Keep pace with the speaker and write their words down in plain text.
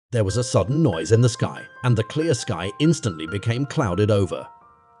There was a sudden noise in the sky, and the clear sky instantly became clouded over.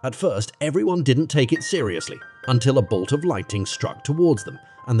 At first, everyone didn't take it seriously until a bolt of lightning struck towards them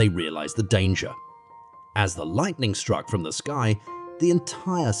and they realized the danger. As the lightning struck from the sky, the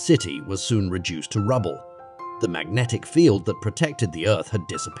entire city was soon reduced to rubble. The magnetic field that protected the Earth had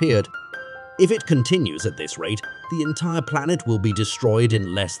disappeared. If it continues at this rate, the entire planet will be destroyed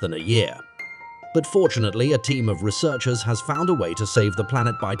in less than a year. But fortunately, a team of researchers has found a way to save the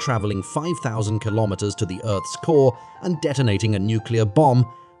planet by traveling 5,000 kilometers to the Earth's core and detonating a nuclear bomb,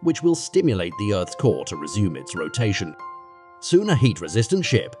 which will stimulate the Earth's core to resume its rotation. Soon a heat-resistant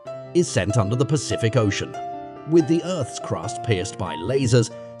ship is sent under the Pacific Ocean. With the Earth's crust pierced by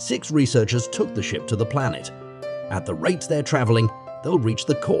lasers, 6 researchers took the ship to the planet. At the rate they're traveling, they'll reach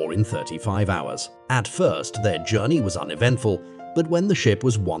the core in 35 hours. At first, their journey was uneventful, but when the ship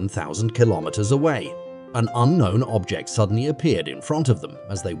was 1,000 kilometers away, an unknown object suddenly appeared in front of them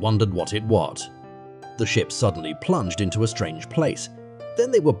as they wondered what it was. The ship suddenly plunged into a strange place.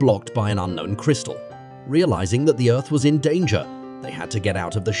 Then they were blocked by an unknown crystal. Realizing that the Earth was in danger, they had to get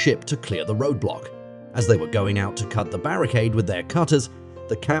out of the ship to clear the roadblock. As they were going out to cut the barricade with their cutters,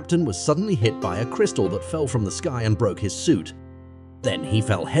 the captain was suddenly hit by a crystal that fell from the sky and broke his suit. Then he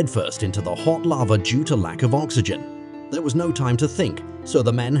fell headfirst into the hot lava due to lack of oxygen. There was no time to think, so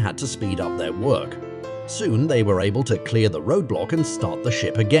the men had to speed up their work. Soon they were able to clear the roadblock and start the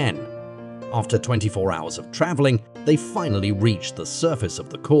ship again. After 24 hours of traveling, they finally reached the surface of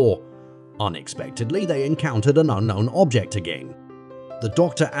the core. Unexpectedly, they encountered an unknown object again. The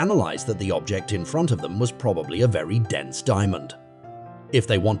doctor analyzed that the object in front of them was probably a very dense diamond. If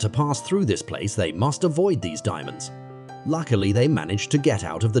they want to pass through this place, they must avoid these diamonds. Luckily, they managed to get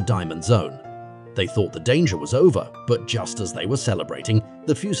out of the diamond zone. They thought the danger was over, but just as they were celebrating,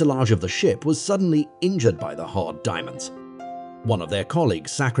 the fuselage of the ship was suddenly injured by the hard diamonds. One of their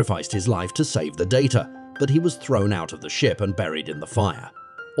colleagues sacrificed his life to save the data, but he was thrown out of the ship and buried in the fire.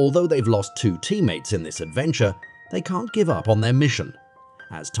 Although they've lost 2 teammates in this adventure, they can't give up on their mission.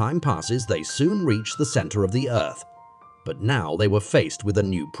 As time passes, they soon reach the center of the Earth. But now they were faced with a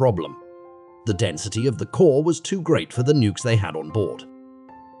new problem. The density of the core was too great for the nukes they had on board.